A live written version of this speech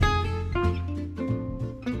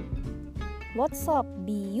What's up,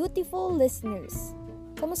 beautiful listeners?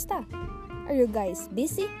 Kamusta? Are you guys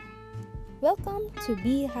busy? Welcome to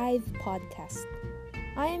Beehive Podcast.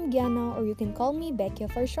 I am Gianna, or you can call me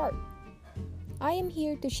Becca for short. I am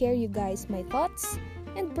here to share you guys my thoughts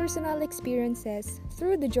and personal experiences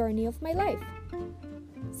through the journey of my life.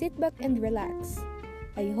 Sit back and relax.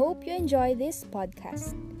 I hope you enjoy this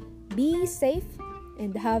podcast. Be safe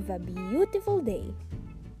and have a beautiful day.